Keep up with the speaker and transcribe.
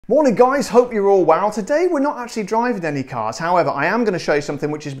Morning guys, hope you're all well. Today we're not actually driving any cars, however I am going to show you something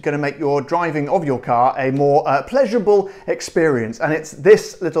which is going to make your driving of your car a more pleasurable experience, and it's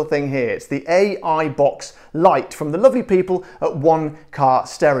this little thing here. It's the AI Box Lite from the lovely people at One Car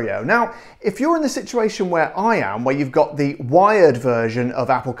Stereo. Now if you're in the situation where I am, where you've got the wired version of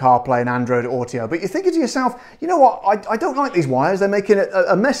Apple Carplay and Android Auto, but you're thinking to yourself, you know what, I don't like these wires, they're making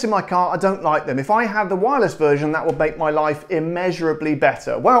a mess in my car, I don't like them. If I had the wireless version, that would make my life immeasurably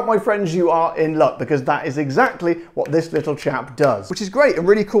better. Well, my friends, you are in luck, because that is exactly what this little chap does, which is great and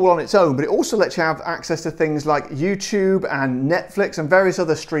really cool on its own, but it also lets you have access to things like YouTube and Netflix and various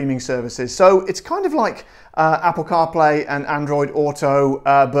other streaming services. So it's kind of like Apple CarPlay and Android Auto,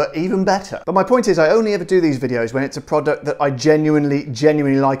 but even better. But my point is, I only ever do these videos when it's a product that I genuinely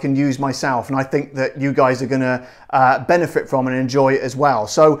like and use myself, and I think that you guys are going to benefit from and enjoy it as well.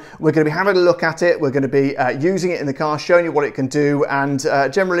 So we're going to be having a look at it, we're going to be using it in the car, showing you what it can do, and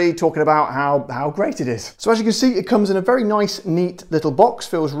generally talking about how great it is. So as you can see, it comes in a very nice, neat little box,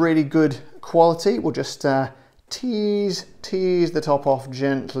 feels really good quality. We'll just tease the top off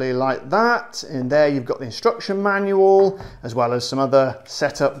gently like that. In there you've got the instruction manual as well as some other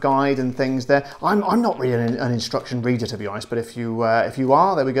setup guide and things there. I'm not really an instruction reader, to be honest, but if you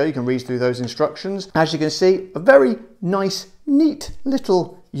are, there we go, you can read through those instructions. As you can see, a very nice, neat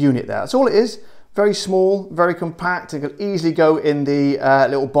little unit there. That's all it is. Very small, very compact. It can easily go in the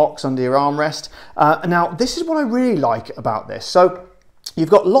little box under your armrest. Now this is what I really like about this. So you've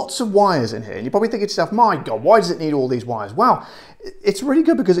got lots of wires in here, and you're probably thinking to yourself, my God, why does it need all these wires? Well, it's really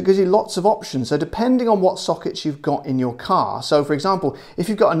good because it gives you lots of options. So depending on what sockets you've got in your car, so for example, if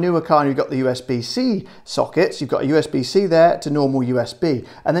you've got a newer car and you've got the USB-C sockets, you've got a USB-C there to normal USB,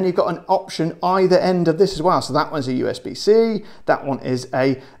 and then you've got an option either end of this as well. So that one's a USB-C, that one is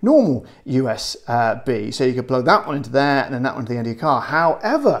a normal USB. So you can plug that one into there and then that one to the end of your car.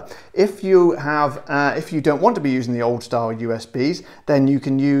 However, if you don't want to be using the old style USBs, then you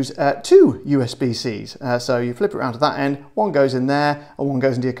can use two USB-Cs. So you flip it around to that end, one goes in there and one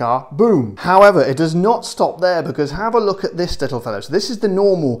goes into your car, boom. However, it does not stop there, because have a look at this little fellow. So this is the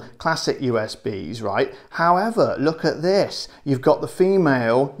normal classic USBs, right? However, look at this. You've got the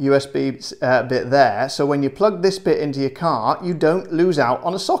female USB bit there, so when you plug this bit into your car, you don't lose out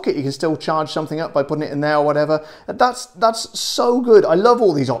on a socket. You can still charge something up by putting it in there or whatever. That's so good. I love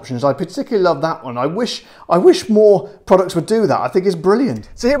all these options. I particularly love that one. I wish more products would do that. I think it's brilliant.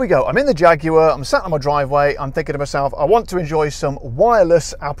 So here we go. I'm in the Jaguar, I'm sat on my driveway, I'm thinking to myself, I want to enjoy some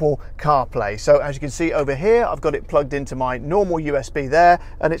wireless Apple CarPlay. So as you can see over here, I've got it plugged into my normal USB there,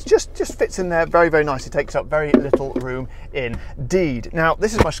 and it just fits in there very, very nice. It takes up very little room indeed. Now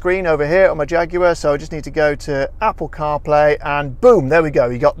this is my screen over here on my Jaguar, so I just need to go to Apple CarPlay and boom, there we go.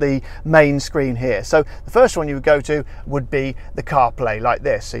 You got the main screen here. So the first one you would go to would be the CarPlay, like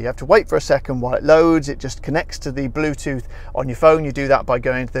this. So you have to wait for a second while it loads. It just connects to the Bluetooth on your phone. You do that by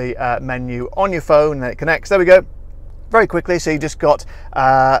going to the menu on your phone, and then it connects. There we go. Very quickly, so you just got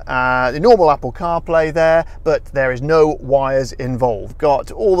the normal Apple CarPlay there, but there is no wires involved. Got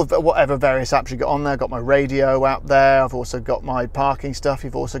all of whatever various apps you got on there. Got my radio app there. I've also got my parking stuff.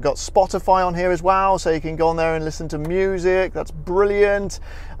 You've also got Spotify on here as well, so you can go on there and listen to music. That's brilliant.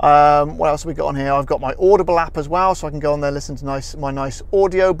 What else have we got on here? I've got my Audible app as well, so I can go on there and listen to my nice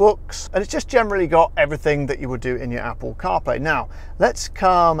audio books. And it's just generally got everything that you would do in your Apple CarPlay. Now, let's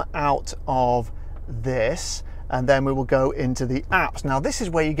come out of this, and then we will go into the apps. Now this is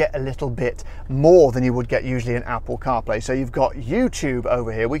where you get a little bit more than you would get usually in Apple CarPlay. So you've got YouTube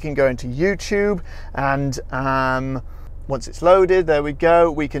over here. We can go into YouTube, and once it's loaded, there we go,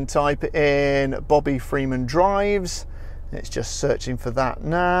 we can type in Bobby Freeman Drives. It's just searching for that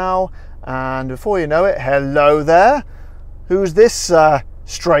now, and before you know it, hello there. Who's this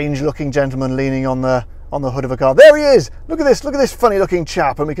strange looking gentleman leaning on the hood of a car? There he is. Look at this funny looking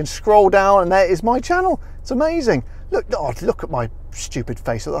chap, and we can scroll down and there is my channel. It's amazing. Look at my stupid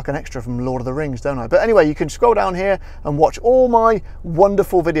face. I look like an extra from Lord of the Rings, don't I? But anyway, you can scroll down here and watch all my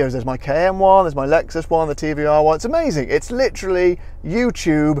wonderful videos. There's my KM one, there's my Lexus one, the TVR one. It's amazing. It's literally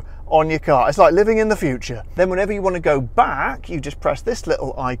YouTube on your car. It's like living in the future. Then whenever you want to go back, you just press this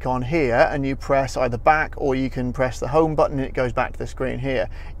little icon here, and you press either back, or you can press the home button and it goes back to the screen here.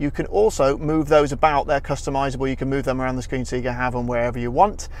 You can also move those about. They're customizable. You can move them around the screen so you can have them wherever you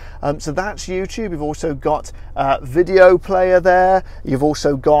want. So that's YouTube. You've also got video player there. You've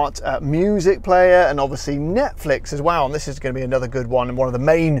also got music player, and obviously Netflix as well. And this is going to be another good one, and one of the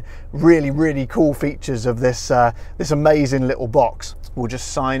main really cool features of this this amazing little box. We'll just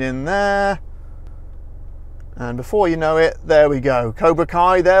sign in there, and before you know it, there we go. Cobra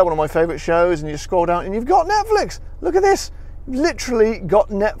Kai there, one of my favorite shows, and you scroll down and you've got Netflix. Look at this. literally got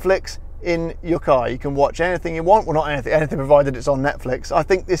Netflix in your car. You can watch anything you want. Well, not anything provided it's on Netflix. I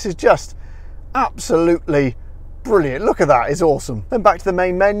think this is just absolutely brilliant. Look at that, it's awesome. Then back to the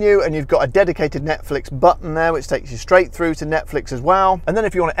main menu, and you've got a dedicated Netflix button there, which takes you straight through to Netflix as well. And then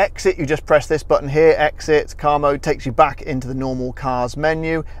if you want to exit, you just press this button here, exit. Car mode takes you back into the normal cars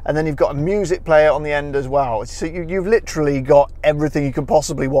menu. And then you've got a music player on the end as well. So you've literally got everything you can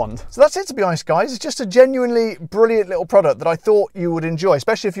possibly want. So that's it, to be honest, guys. It's just a genuinely brilliant little product that I thought you would enjoy,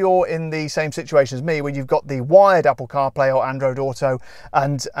 especially if you're in the same situation as me, where you've got the wired Apple CarPlay or Android Auto,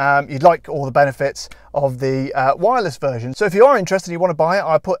 and you'd like all the benefits of the wireless version. So if you are interested and you want to buy it,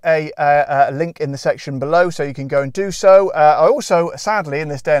 I'll put a link in the section below so you can go and do so. I also, sadly, in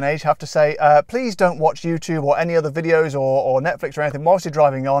this day and age, have to say, please don't watch YouTube or any other videos or Netflix or anything whilst you're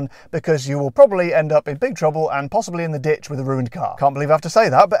driving on, because you will probably end up in big trouble and possibly in the ditch with a ruined car. Can't believe I have to say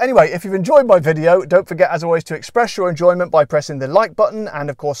that. But anyway, if you've enjoyed my video, don't forget, as always, to express your enjoyment by pressing the like button, and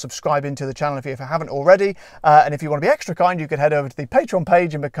of course subscribing to the channel if you haven't already. And if you want to be extra kind, you can head over to the Patreon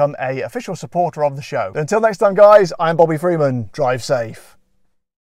page and become an official supporter of the show. But until next time, guys, I'm Bobby Freeman. Drive safe.